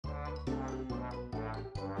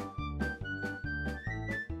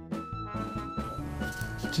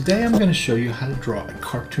Today I'm going to show you how to draw a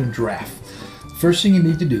cartoon giraffe. First thing you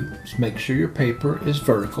need to do is make sure your paper is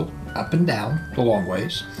vertical, up and down, the long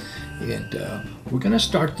ways. And we're going to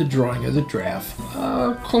start the drawing of the giraffe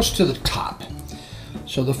close to the top.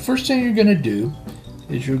 So the first thing you're going to do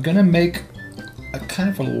is you're going to make a kind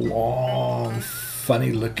of a long,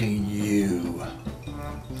 funny looking U.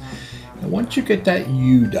 And once you get that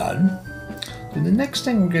U done, then the next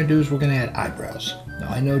thing we're going to do is we're going to add eyebrows. Now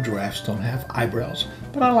I know giraffes don't have eyebrows,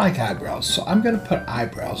 but I like eyebrows, so I'm going to put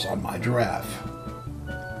eyebrows on my giraffe.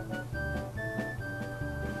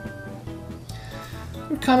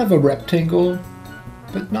 They're kind of a rectangle,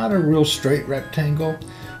 but not a real straight rectangle.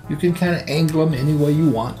 You can kind of angle them any way you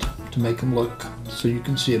want to make them look so you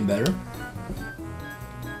can see them better.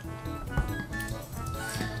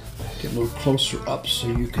 Get a little closer up so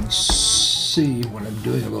you can see what I'm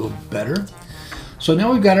doing a little better. So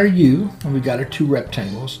now we've got our U and we've got our two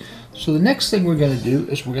rectangles. So the next thing we're going to do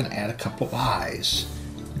is we're going to add a couple eyes.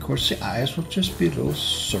 Of course, the eyes will just be little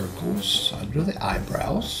circles under the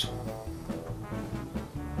eyebrows.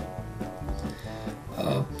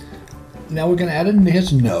 Now we're going to add in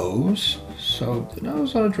his nose. So the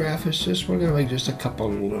nose on a giraffe is just, we're going to make just a couple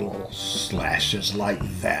little slashes like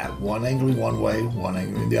that. One angling one way, one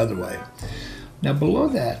angling the other way. Now below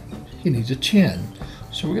that, he needs a chin.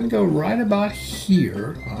 So we're going to go right about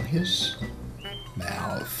here on his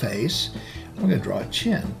mouth, face. We're going to draw a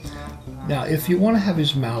chin. Now if you want to have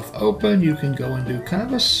his mouth open, you can go and do kind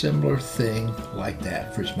of a similar thing like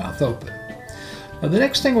that for his mouth open. Now the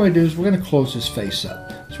next thing we're going to do is we're going to close his face up.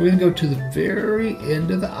 So we're going to go to the very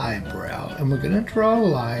end of the eyebrow and we're going to draw a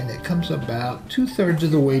line that comes about 2/3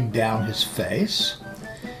 of the way down his face.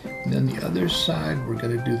 And then the other side we're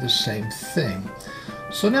going to do the same thing.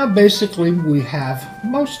 So now basically we have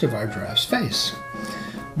most of our giraffe's face.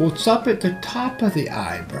 What's up at the top of the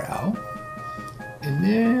eyebrow, and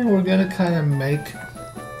then we're going to kind of make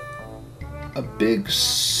a big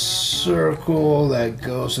circle that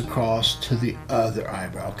goes across to the other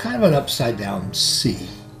eyebrow, kind of an upside down C.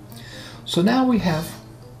 So now we have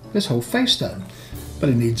his whole face done, but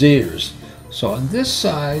it needs ears. So on this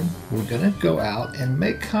side, we're going to go out and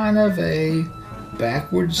make kind of a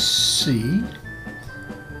backwards C.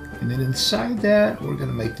 And then inside that, we're going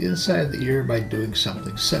to make the inside of the ear by doing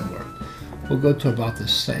something similar. We'll go to about the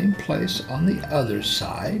same place on the other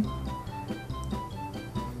side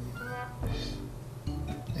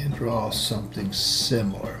and draw something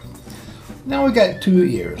similar. Now we got two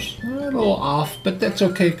ears. A little off, but that's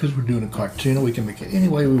okay because we're doing a cartoon and we can make it any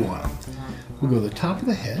way we want. We'll go to the top of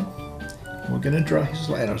the head. We're going to draw his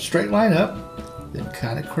line, a straight line up, then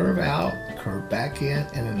kind of curve out, curve back in,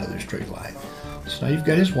 and another straight line. So now you've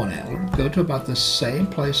got his one antler. Go to about the same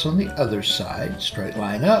place on the other side. Straight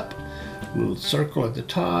line up. Little circle at the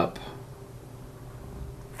top.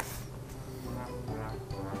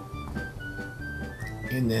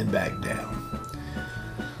 And then back down.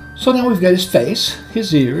 So now we've got his face,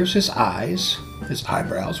 his ears, his eyes, his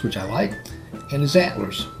eyebrows, which I like, and his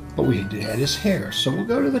antlers. But we had his hair. So we'll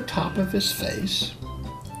go to the top of his face.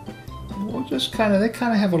 And we'll just kind of, they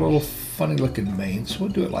kind of have a little funny looking mane. So we'll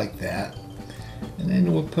do it like that. And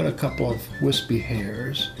then we'll put a couple of wispy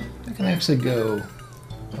hairs. I can actually go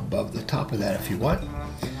above the top of that if you want.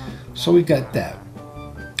 So we got that.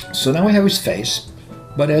 So now we have his face,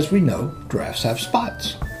 but as we know, giraffes have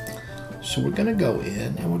spots. So we're going to go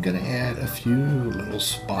in and we're going to add a few little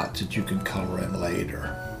spots that you can color in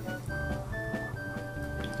later.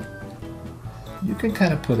 You can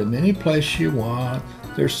kind of put them any place you want.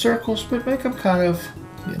 They're circles, but make them kind of,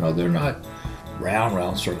 you know, they're not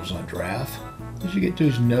round circles on a giraffe. As you get to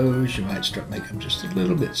his nose, you might start making them just a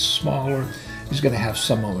little bit smaller. He's going to have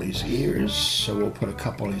some on his ears, so we'll put a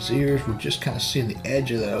couple on his ears. We're just kind of seeing the edge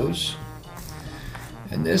of those.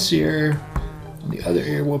 And this ear, on the other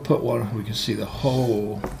ear, we'll put one. We can see the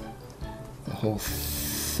whole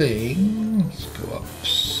thing. Let's go up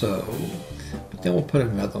so. But then we'll put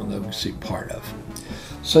another one that we can see part of.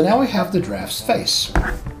 So now we have the giraffe's face.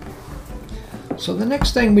 So the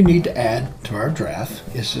next thing we need to add to our giraffe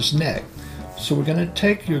is his neck. So you're going to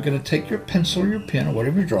take your pencil or your pen or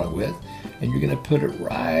whatever you're drawing with, and you're going to put it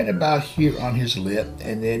right about here on his lip,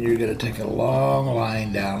 and then you're going to take a long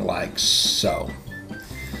line down like so.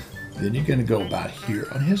 Then you're going to go about here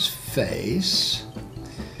on his face,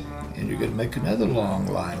 and you're going to make another long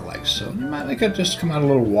line like so. You might make it just come out a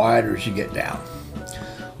little wider as you get down.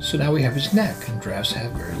 So now we have his neck, and giraffes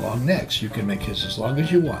have very long necks. You can make his as long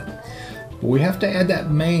as you want. We have to add that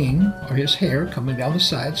mane or his hair coming down the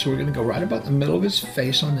side, so we're going to go right about the middle of his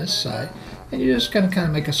face on this side, and you're just going to kind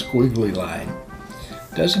of make a squiggly line.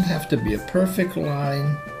 Doesn't have to be a perfect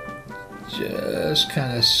line, just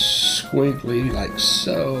kind of squiggly like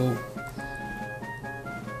so,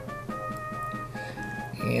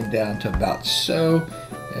 and down to about so,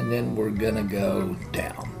 and then we're gonna go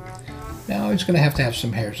down. Now it's gonna have to have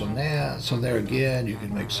some hairs on that, so there again you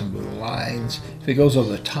can make some little lines. If it goes over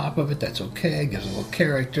the top of it, that's okay, gives a little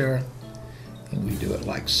character, and we do it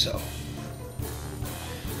like so.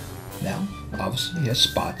 Now obviously he has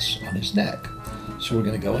spots on his neck, so we're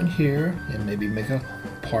gonna go in here and maybe make a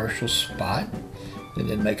partial spot, and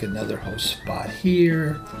then make another whole spot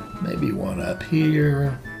here, maybe one up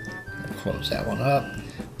here, and close that one up,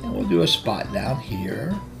 and we'll do a spot down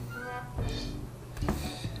here.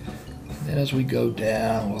 And then as we go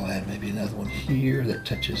down, we'll add maybe another one here that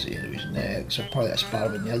touches the end of his neck, so probably that spot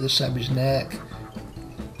on the other side of his neck,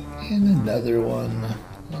 and another one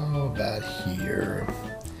about here,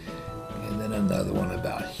 and then another one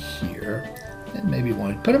about here. And maybe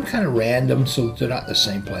one, put them kind of random so that they're not in the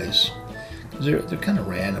same place, because they're kind of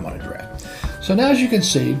random on a giraffe. So now as you can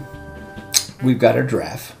see, we've got our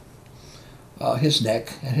giraffe, his neck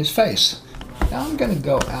and his face. Now I'm going to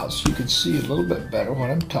go out so you can see a little bit better what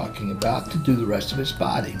I'm talking about to do the rest of his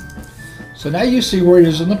body. So now you see where it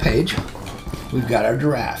is on the page. We've got our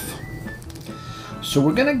giraffe. So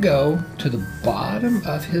we're going to go to the bottom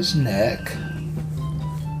of his neck,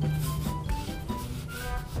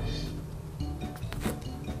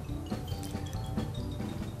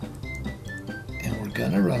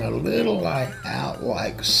 gonna run a little line out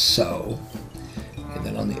like so, and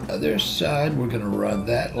then on the other side we're gonna run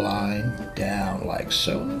that line down like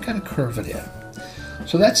so, and kind of curve it in.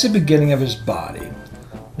 So that's the beginning of his body.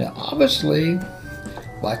 Now obviously,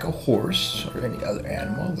 like a horse or any other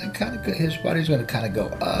animal, they his body's gonna kind of go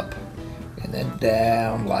up and then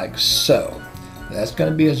down like so. That's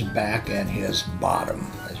gonna be his back and his bottom,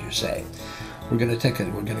 as you say. We're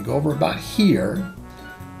gonna go over about here,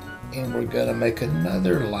 and we're going to make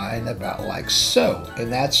another line about like so, and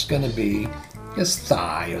that's going to be his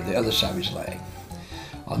thigh or the other side of his leg.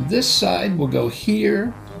 On this side we'll go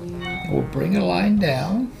here, and we'll bring a line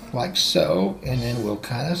down like so, and then we'll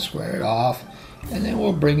kind of square it off, and then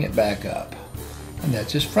we'll bring it back up, and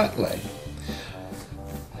that's his front leg.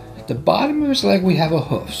 At the bottom of his leg we have a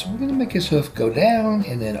hoof, so we're going to make his hoof go down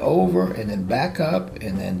and then over and then back up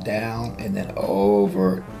and then down and then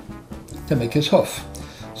over to make his hoof.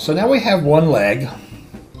 So now we have one leg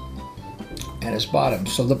and his bottom.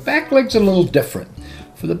 So the back leg's a little different.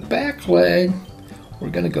 For the back leg, we're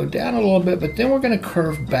going to go down a little bit, but then we're going to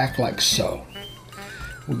curve back like so.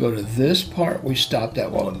 We'll go to this part we stopped at a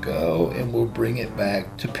while ago, and we'll bring it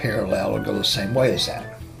back to parallel or go the same way as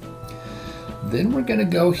that. Then we're going to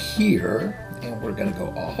go here, and we're going to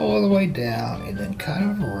go all the way down and then kind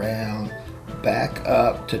of around, back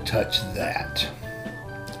up to touch that.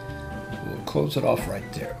 We'll close it off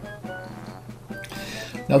right there.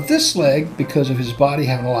 Now this leg, because of his body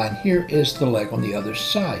having a line here, is the leg on the other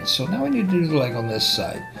side. So now we need to do the leg on this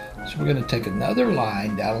side. So we're going to take another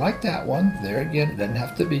line down like that one. There again, it doesn't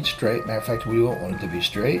have to be straight. Matter of fact, we won't want it to be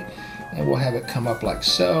straight. And we'll have it come up like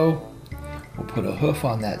so. We'll put a hoof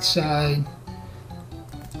on that side.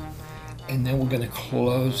 And then we're going to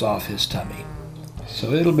close off his tummy.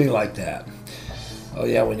 So it'll be like that. Oh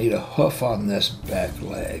yeah, we need a hoof on this back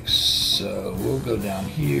leg. So we'll go down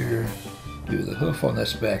here, do the hoof on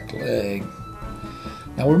this back leg.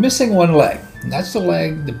 Now we're missing one leg, and that's the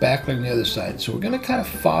leg, the back leg on the other side. So we're going to kind of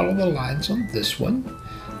follow the lines on this one.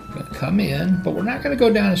 We're going to come in, but we're not going to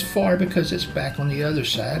go down as far because it's back on the other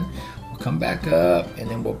side. We'll come back up, and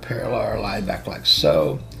then we'll parallel our line back like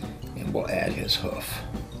so, and we'll add his hoof.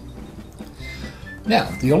 Now,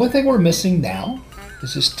 the only thing we're missing now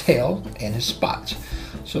is his tail and his spots.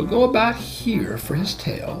 So go about here for his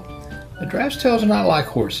tail. The giraffe's tails are not like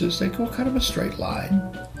horses. They go kind of a straight line.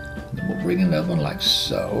 And then we'll bring another one like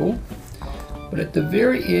so. But at the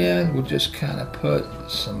very end, we'll just kind of put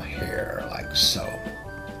some hair like so.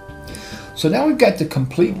 So now we've got the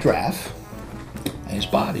complete giraffe and his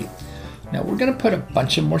body. Now we're going to put a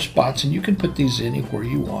bunch of more spots, and you can put these anywhere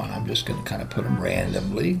you want. I'm just going to kind of put them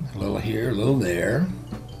randomly. A little here, a little there.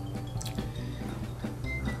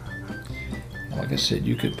 Like I said,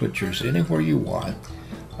 you could put yours anywhere you want.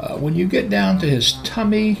 When you get down to his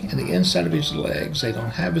tummy and the inside of his legs, they don't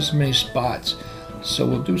have as many spots. So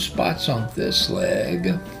we'll do spots on this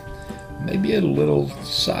leg. Maybe a little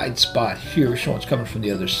side spot here showing it's coming from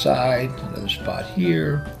the other side. Another spot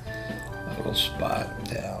here. A little spot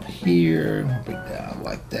down here. Bring down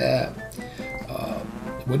like that.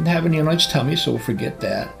 Wouldn't have any on his tummy, so we'll forget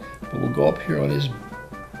that. But we'll go up here on his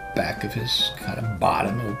back of his kind of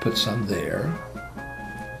bottom, and we'll put some there.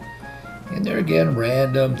 And they're again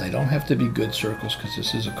random. They don't have to be good circles because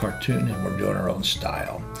this is a cartoon and we're doing our own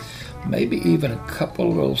style. Maybe even a couple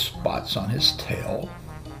little spots on his tail.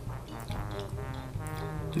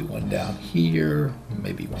 Do one down here,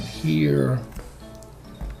 maybe one here,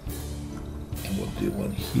 and we'll do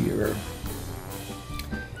one here.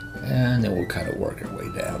 And then we'll kind of work our way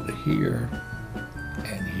down to here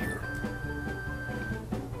and here.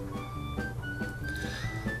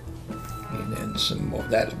 And then some more.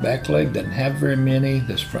 That back leg doesn't have very many.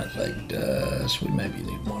 This front leg does. We maybe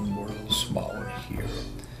need one more little small one here.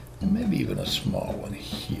 And maybe even a small one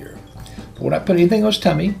here. But we're not putting anything on his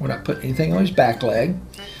tummy. We're not putting anything on his back leg.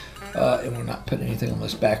 And we're not putting anything on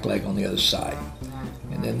this back leg on the other side.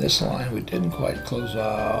 And then this line we didn't quite close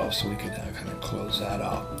off, so we can now kind of close that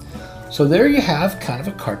off. So there you have kind of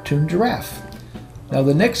a cartoon giraffe. Now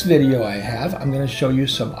the next video I have, I'm going to show you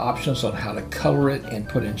some options on how to color it and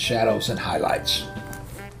put in shadows and highlights.